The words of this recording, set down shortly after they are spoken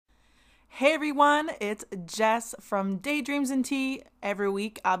Hey everyone, it's Jess from Daydreams and Tea. Every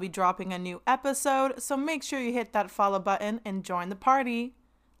week I'll be dropping a new episode, so make sure you hit that follow button and join the party.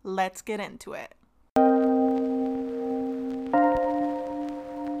 Let's get into it.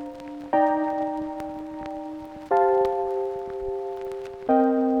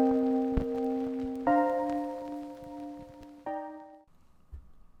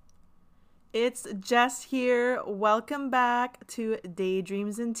 It's Jess here. Welcome back to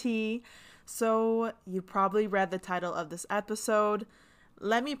Daydreams and Tea. So, you probably read the title of this episode.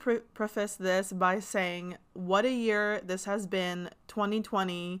 Let me preface this by saying what a year this has been,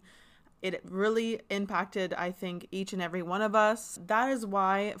 2020. It really impacted, I think, each and every one of us. That is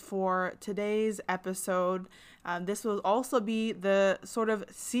why for today's episode, this will also be the sort of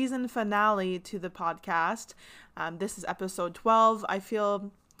season finale to the podcast. This is episode 12. I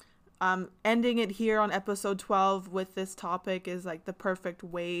feel ending it here on episode 12 with this topic is like the perfect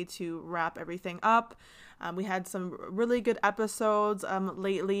way to wrap everything up. We had some really good episodes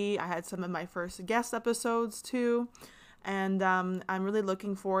lately. I had some of my first guest episodes too. And I'm really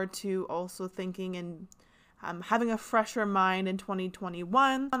looking forward to also thinking and having a fresher mind in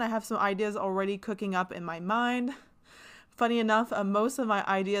 2021. And I have some ideas already cooking up in my mind. Funny enough, most of my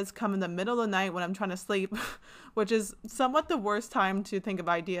ideas come in the middle of the night when I'm trying to sleep, which is somewhat the worst time to think of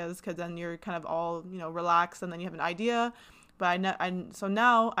ideas because then you're kind of all, relaxed and then you have an idea. But so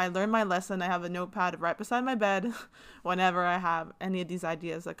now I learned my lesson. I have a notepad right beside my bed whenever I have any of these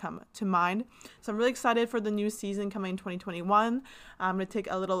ideas that come to mind. So I'm really excited for the new season coming in 2021. I'm going to take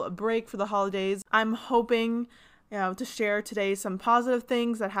a little break for the holidays. I'm hoping to share today some positive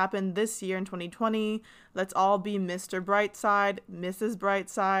things that happened this year in 2020. Let's all be Mr. Brightside, Mrs.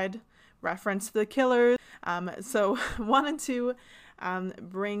 Brightside, reference to The Killers. So wanted to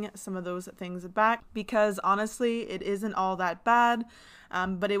bring some of those things back because honestly, it isn't all that bad,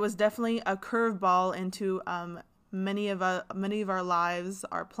 but it was definitely a curveball into many of our lives,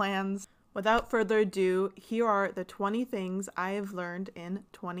 our plans. Without further ado, here are the 20 things I have learned in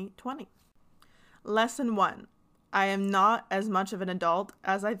 2020. Lesson 1. I am not as much of an adult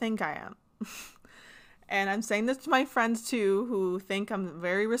as I think I am. And I'm saying this to my friends too, who think I'm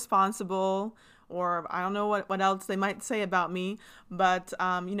very responsible, or I don't know what else they might say about me. But,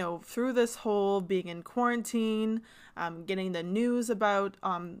 through this whole being in quarantine, getting the news about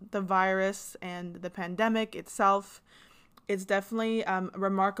the virus and the pandemic itself, it's definitely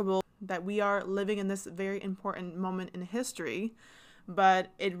remarkable that we are living in this very important moment in history.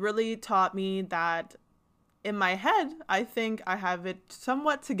 But it really taught me that in my head, I think I have it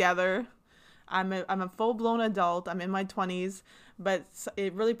somewhat together. I'm a full-blown adult. I'm in my 20s, but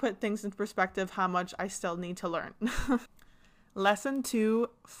it really put things into perspective how much I still need to learn. Lesson 2,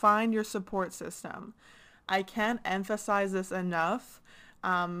 find your support system. I can't emphasize this enough.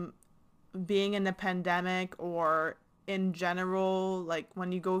 Being in a pandemic or in general, like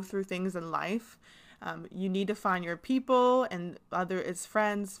when you go through things in life, you need to find your people, and whether it's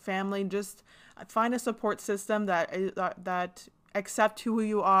friends, family, just find a support system that accept who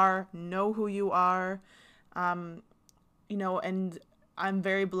you are, know who you are, and I'm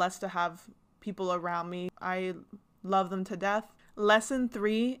very blessed to have people around me. I love them to death. Lesson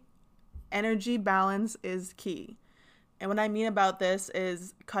 3, energy balance is key. And what I mean about this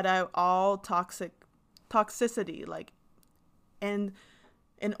is cut out all toxicity, and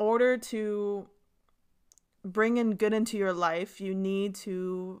in order to bring in good into your life, you need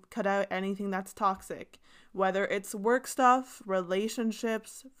to cut out anything that's toxic, whether it's work stuff,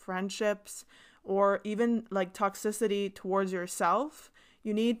 relationships, friendships, or even like toxicity towards yourself.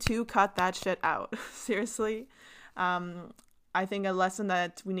 You need to cut that shit out. Seriously. I think a lesson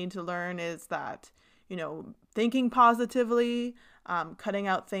that we need to learn is that, thinking positively, cutting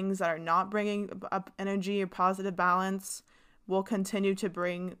out things that are not bringing up energy or positive balance will continue to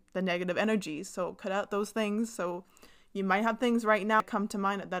bring the negative energy. So cut out those things. So you might have things right now come to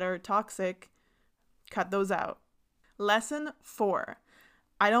mind that are toxic. Cut those out. Lesson 4.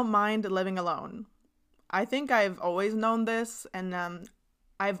 I don't mind living alone. I think I've always known this, and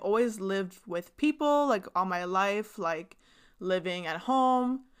I've always lived with people like all my life, like living at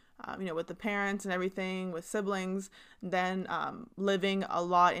home, with the parents and everything, with siblings, then living a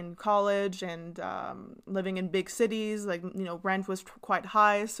lot in college and living in big cities, rent was quite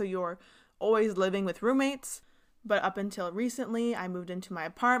high, so you're always living with roommates. But up until recently, I moved into my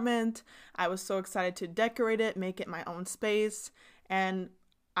apartment. I was so excited to decorate it, make it my own space, and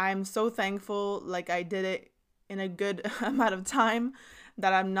I'm so thankful I did it in a good amount of time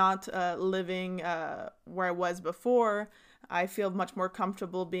that I'm not living where I was before. I feel much more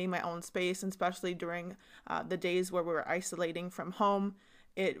comfortable being my own space, and especially during the days where we were isolating from home.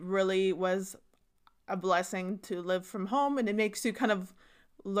 it really was a blessing to live from home, and it makes you kind of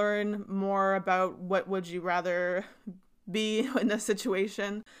learn more about what would you rather be in a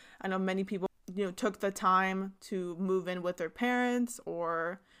situation. I know many people, took the time to move in with their parents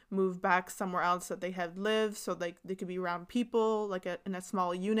or move back somewhere else that they had lived so like they could be around people, like in a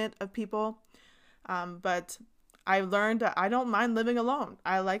small unit of people. But I learned that I don't mind living alone.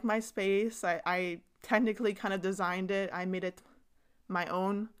 I like my space. I technically kind of designed it. I made it my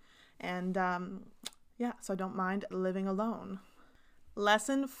own. And so I don't mind living alone.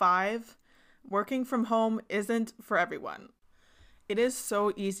 Lesson 5, working from home isn't for everyone. It is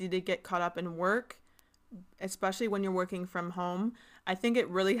so easy to get caught up in work, especially when you're working from home. I think it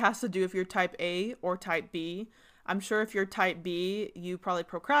really has to do if you're type A or type B. I'm sure if you're type B, you probably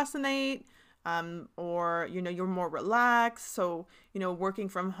procrastinate, or you're more relaxed. So working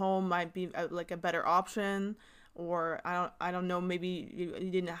from home might be like a better option. Or I don't know, maybe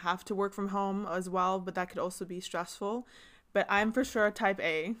you didn't have to work from home as well, but that could also be stressful. But I'm for sure type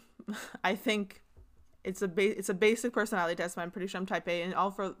A. I think it's a basic personality test, but I'm pretty sure I'm type A. And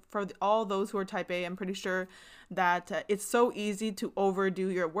all those who are type A, I'm pretty sure that it's so easy to overdo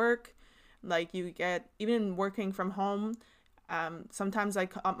your work. Like you get, even working from home, sometimes I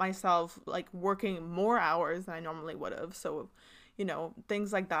caught myself like working more hours than I normally would have. So,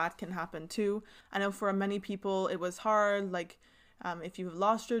 things like that can happen too. I know for many people it was hard, like if you've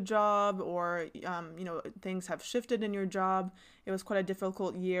lost your job or, things have shifted in your job. It was quite a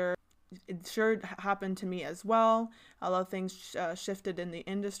difficult year. It sure happened to me as well. A lot of things shifted in the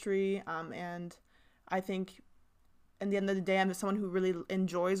industry. And I think at the end of the day, I'm someone who really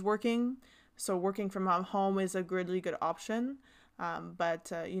enjoys working. So working from home is a really good option.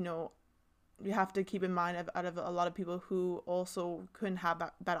 But you have to keep in mind out of a lot of people who also couldn't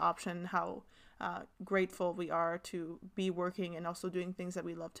have that option, how grateful we are to be working and also doing things that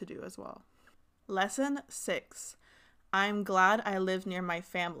we love to do as well. Lesson 6, I'm glad I live near my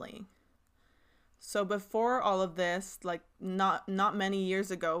family. So before all of this, like not many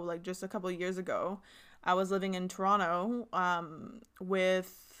years ago, like just a couple of years ago, I was living in Toronto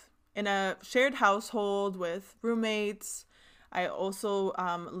in a shared household with roommates. I also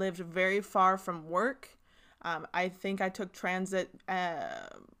lived very far from work. I think I took transit,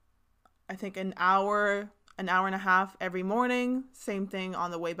 I think an hour and a half every morning. Same thing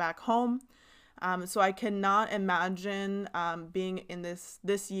on the way back home. So I cannot imagine being in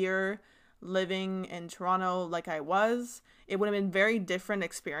this year living in Toronto like I was. It would have been a very different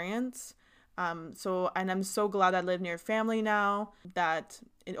experience. And I'm so glad I live near family now, that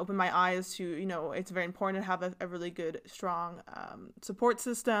it opened my eyes to, it's very important to have a really good, strong support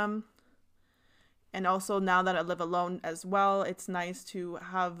system. And also now that I live alone as well, it's nice to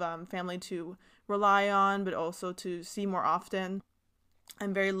have family to rely on, but also to see more often.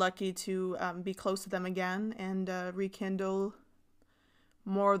 I'm very lucky to be close to them again and rekindle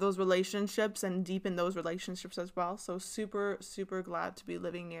more of those relationships and deepen those relationships as well. So super, super glad to be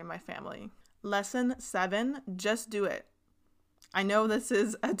living near my family. Lesson 7, just do it. I know this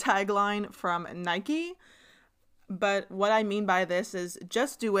is a tagline from Nike, but what I mean by this is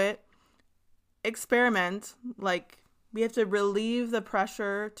just do it, experiment. Like, we have to relieve the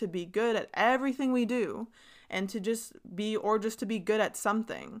pressure to be good at everything we do and to just be good at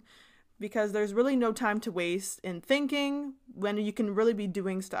something, because there's really no time to waste in thinking when you can really be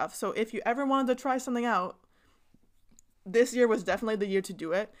doing stuff. So if you ever wanted to try something out, this year was definitely the year to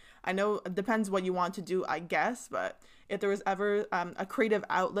do it. I know it depends what you want to do, I guess, but if there was ever a creative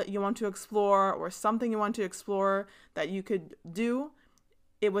outlet you want to explore or something you want to explore that you could do,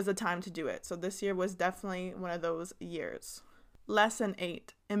 it was a time to do it. So this year was definitely one of those years. Lesson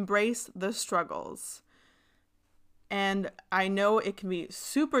 8, embrace the struggles. And I know it can be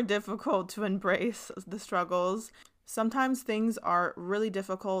super difficult to embrace the struggles. Sometimes things are really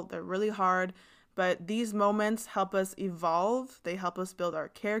difficult, they're really hard, but these moments help us evolve. They help us build our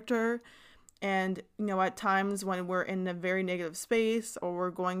character. And, at times when we're in a very negative space or we're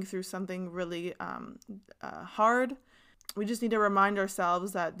going through something really hard, we just need to remind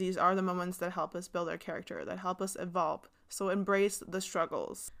ourselves that these are the moments that help us build our character, that help us evolve. So embrace the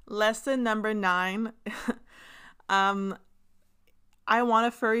struggles. Lesson number 9, I want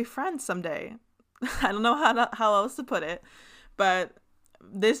a furry friend someday. I don't know how else to put it, but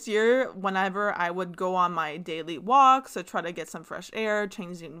this year, whenever I would go on my daily walks to try to get some fresh air,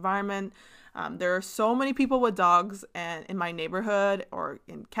 change the environment, there are so many people with dogs and in my neighborhood or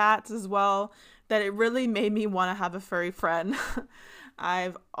in cats as well, that it really made me want to have a furry friend.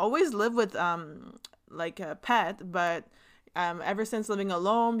 I've always lived with like a pet, but Ever since living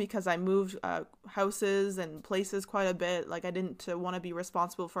alone, because I moved houses and places quite a bit, like I didn't want to be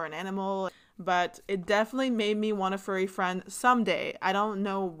responsible for an animal, but it definitely made me want a furry friend someday. I don't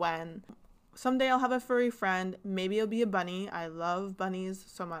know when. Someday I'll have a furry friend. Maybe it'll be a bunny. I love bunnies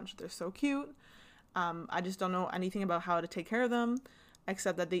so much. They're so cute. I just don't know anything about how to take care of them,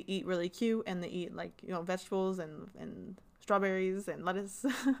 except that they eat really cute and they eat like, vegetables and strawberries and lettuce.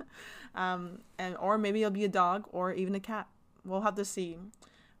 Or maybe it'll be a dog or even a cat. We'll have to see.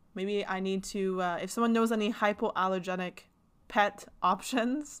 Maybe I need to, if someone knows any hypoallergenic pet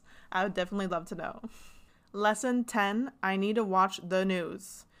options, I would definitely love to know. Lesson 10, I need to watch the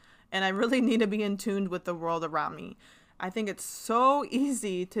news. And I really need to be in tune with the world around me. I think it's so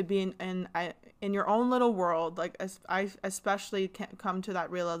easy to be in your own little world. Like, I especially can't come to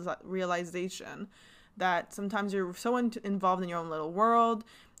that realization that sometimes you're so involved in your own little world.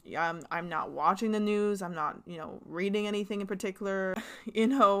 I'm not watching the news. I'm not, reading anything in particular.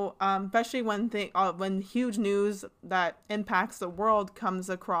 Especially when huge news that impacts the world comes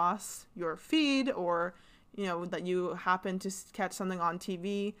across your feed, or that you happen to catch something on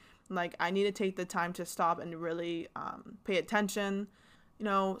TV. Like, I need to take the time to stop and really pay attention.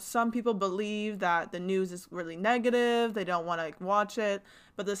 Some people believe that the news is really negative. They don't want to watch it.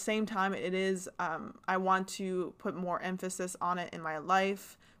 But at the same time, it is, I want to put more emphasis on it in my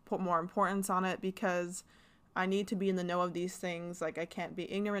life, put more importance on it, because I need to be in the know of these things. Like, I can't be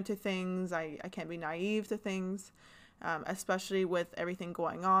ignorant to things. I can't be naive to things, especially with everything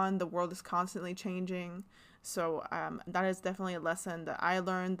going on. The world is constantly changing. So that is definitely a lesson that I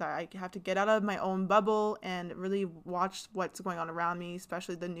learned, that I have to get out of my own bubble and really watch what's going on around me,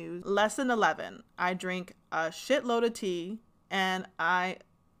 especially the news. Lesson 11, I drink a shitload of tea and I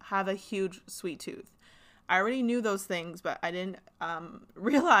have a huge sweet tooth. I already knew those things, but I didn't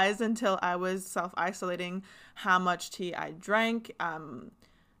realize until I was self-isolating how much tea I drank.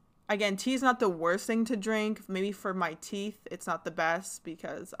 Again, tea is not the worst thing to drink. Maybe for my teeth, it's not the best,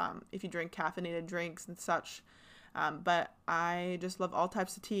 because if you drink caffeinated drinks and such. But I just love all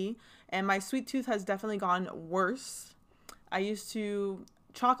types of tea. And my sweet tooth has definitely gone worse.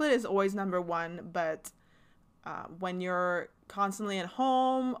 Chocolate is always number one, but when you're constantly at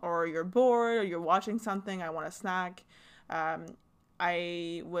home, or you're bored, or you're watching something, I want a snack,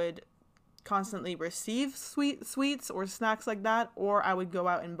 I would constantly receive sweets or snacks like that, or I would go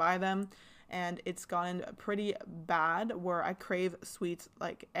out and buy them, and it's gotten pretty bad where I crave sweets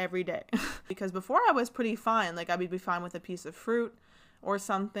like every day. Because before I was pretty fine, like I would be fine with a piece of fruit or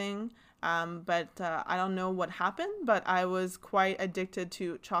something, but I don't know what happened, but I was quite addicted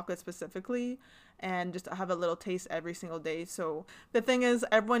to chocolate specifically, and just have a little taste every single day. So the thing is,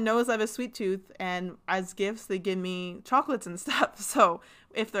 everyone knows I have a sweet tooth, and as gifts they give me chocolates and stuff. So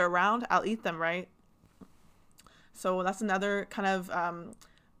if they're around, I'll eat them, right? So that's another kind of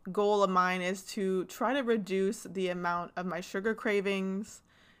goal of mine, is to try to reduce the amount of my sugar cravings,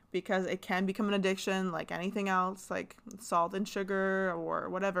 because it can become an addiction like anything else, like salt and sugar or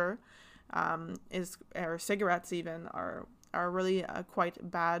whatever, or cigarettes even are really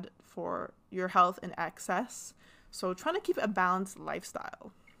quite bad for your health in excess. So trying to keep a balanced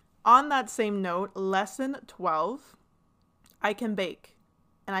lifestyle. On that same note, lesson 12, I can bake,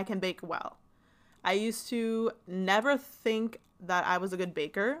 and I can bake well. I used to never think that I was a good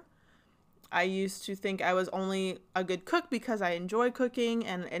baker. I used to think I was only a good cook because I enjoy cooking,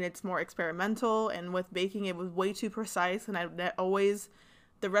 and it's more experimental. And with baking, it was way too precise, and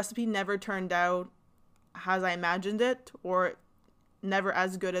the recipe never turned out as I imagined it, or never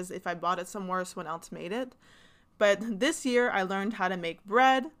as good as if I bought it somewhere someone else made it. But this year I learned how to make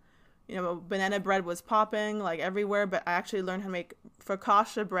bread. Banana bread was popping like everywhere, but I actually learned how to make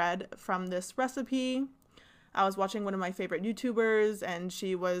focaccia bread from this recipe. I was watching one of my favorite YouTubers, and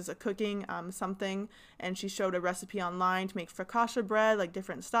she was cooking something, and she showed a recipe online to make focaccia bread, like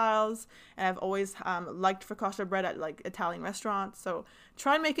different styles. And I've always liked focaccia bread at like Italian restaurants. So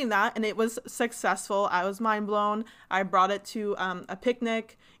tried making that, and it was successful. I was mind blown. I brought it to a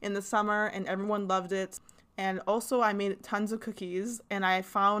picnic in the summer, and everyone loved it. And also I made tons of cookies, and I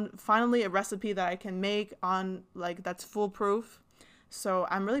found finally a recipe that I can make that's foolproof. So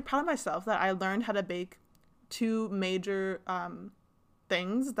I'm really proud of myself that I learned how to bake two major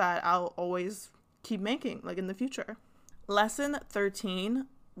things that I'll always keep making, like in the future. Lesson 13,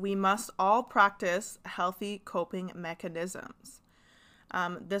 we must all practice healthy coping mechanisms.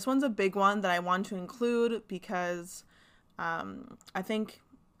 This one's a big one that I want to include, because I think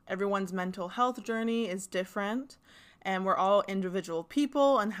everyone's mental health journey is different, and we're all individual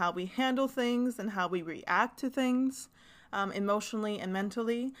people, and how we handle things and how we react to things. emotionally and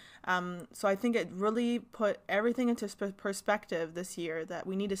mentally. So I think it really put everything into perspective this year that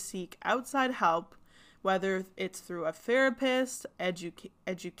we need to seek outside help, whether it's through a therapist,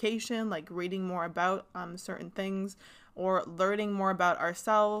 education, like reading more about certain things, or learning more about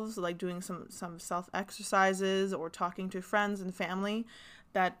ourselves, like doing some self exercises or talking to friends and family,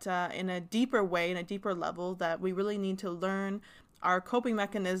 that in a deeper way, in a deeper level, that we really need to learn our coping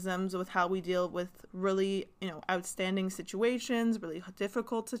mechanisms with how we deal with really, outstanding situations, really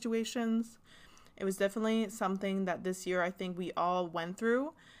difficult situations. It was definitely something that this year I think we all went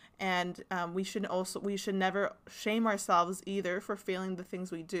through. And we should never shame ourselves either for feeling the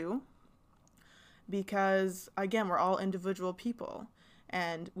things we do, because again, we're all individual people,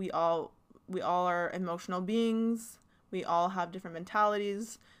 and we all are emotional beings. We all have different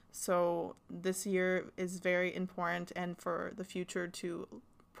mentalities. So this year is very important, and for the future to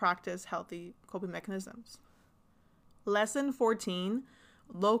practice healthy coping mechanisms. Lesson 14,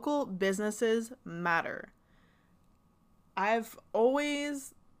 local businesses matter. I've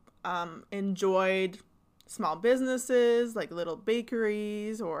always enjoyed small businesses like little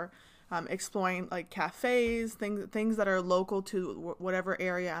bakeries, or exploring like cafes, things that are local to whatever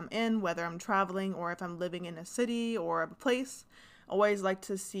area I'm in, whether I'm traveling or if I'm living in a city or a place. Always like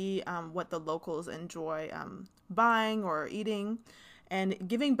to see what the locals enjoy buying or eating. And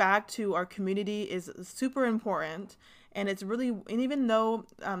giving back to our community is super important. And it's really, and even though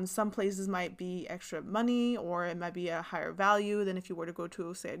some places might be extra money, or it might be a higher value than if you were to go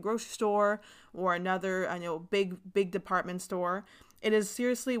to, say, a grocery store or another, big department store, it is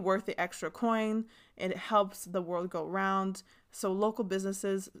seriously worth the extra coin. It helps the world go round. So local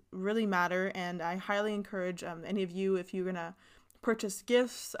businesses really matter, and I highly encourage any of you, if you're gonna purchase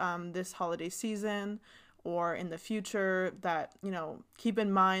gifts this holiday season or in the future, that keep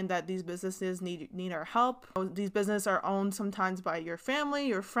in mind that these businesses need our help. These businesses are owned sometimes by your family,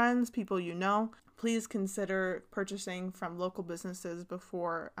 your friends, people you know. Please consider purchasing from local businesses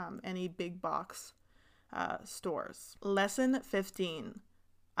before any big box stores. Lesson 15.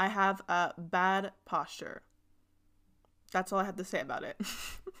 I have a bad posture. That's all I have to say about it.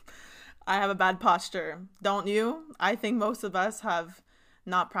 I have a bad posture. Don't you? I think most of us have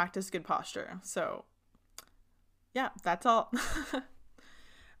not practiced good posture. So yeah, that's all.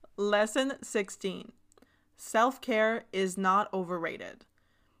 Lesson 16. Self-care is not overrated.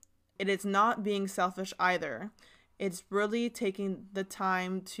 It is not being selfish either. It's really taking the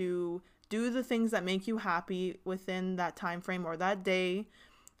time to do the things that make you happy within that time frame or that day,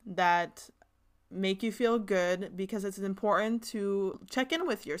 that make you feel good, because it's important to check in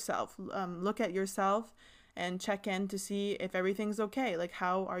with yourself. Look at yourself and check in to see if everything's okay. Like,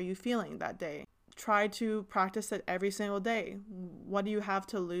 how are you feeling that day? Try to practice it every single day. What do you have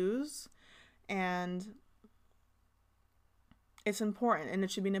to lose? And it's important, and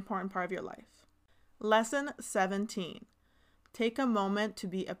it should be an important part of your life. Lesson 17. Take a moment to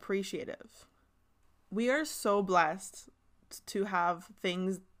be appreciative. We are so blessed to have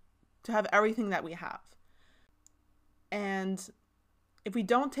everything that we have. And if we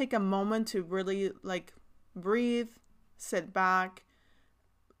don't take a moment to really breathe, sit back,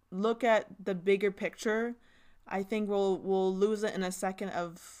 look at the bigger picture, I think we'll lose it in a second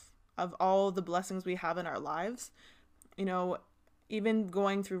of all the blessings we have in our lives. Even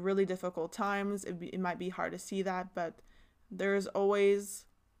going through really difficult times, it might be hard to see that, but there's always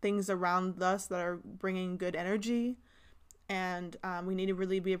things around us that are bringing good energy. And we need to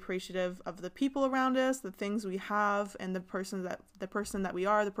really be appreciative of the people around us, the things we have, and the person that we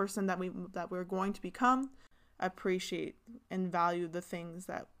are, the person that we're going to become. Appreciate and value the things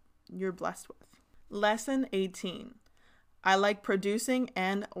that you're blessed with. Lesson 18. I like producing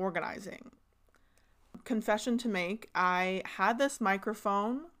and organizing. Confession to make, I had this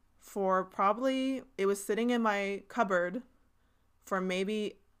microphone for it was sitting in my cupboard for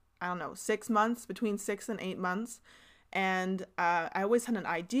maybe, 6 months, between 6 and 8 months. And I always had an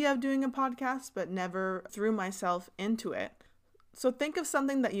idea of doing a podcast, but never threw myself into it. So think of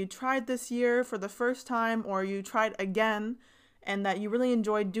something that you tried this year for the first time, or you tried again, and that you really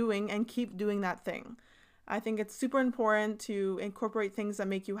enjoyed doing, and keep doing that thing. I think it's super important to incorporate things that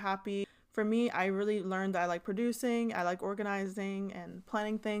make you happy. For me, I really learned that I like producing, I like organizing and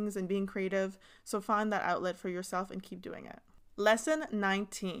planning things and being creative. So find that outlet for yourself and keep doing it. Lesson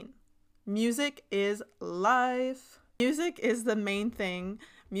 19. Music is life. Music is the main thing.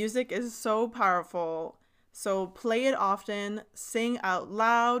 Music is so powerful. So play it often, sing out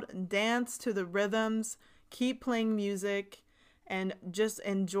loud, dance to the rhythms, keep playing music, and just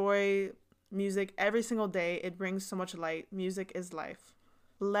enjoy music every single day. It brings so much light. Music is life.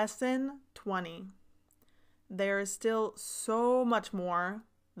 Lesson 20. there is still so much more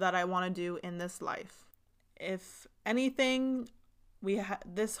that I want to do in this life. If anything,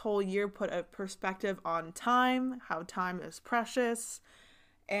 this whole year put a perspective on time, how time is precious,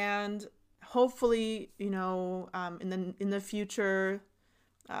 and hopefully, in the future,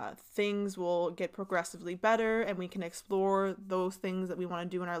 things will get progressively better and we can explore those things that we want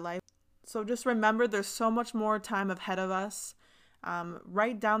to do in our life. So just remember, there's so much more time ahead of us.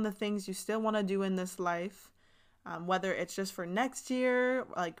 Write down the things you still want to do in this life, whether it's just for next year,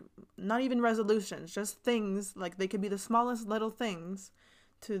 like not even resolutions, just things, like they could be the smallest little things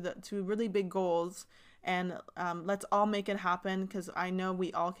to really big goals. And let's all make it happen, because I know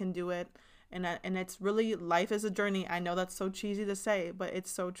we all can do it. And it's really, life is a journey. I know that's so cheesy to say, but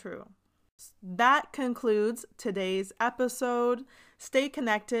it's so true. That concludes today's episode. Stay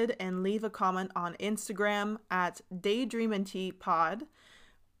connected and leave a comment on Instagram at DaydreamandTeaPod.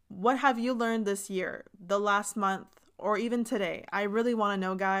 What have you learned this year, the last month, or even today? I really want to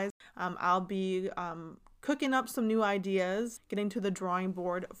know, guys. I'll be cooking up some new ideas, getting to the drawing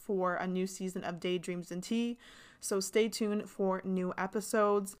board for a new season of Daydreams and Tea. So stay tuned for new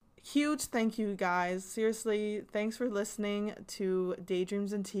episodes. Huge thank you, guys. Seriously, thanks for listening to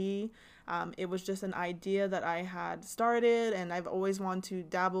Daydreams and Tea. It was just an idea that I had started, and I've always wanted to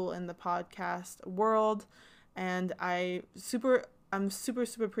dabble in the podcast world. And I'm super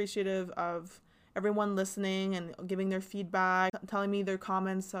appreciative of everyone listening and giving their feedback, telling me their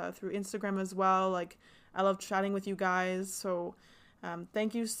comments through Instagram as well. Like, I love chatting with you guys. So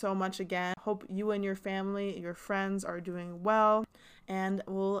thank you so much again. Hope you and your family, your friends are doing well, and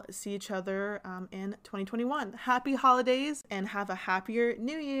we'll see each other in 2021. Happy holidays and have a happier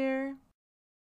new year.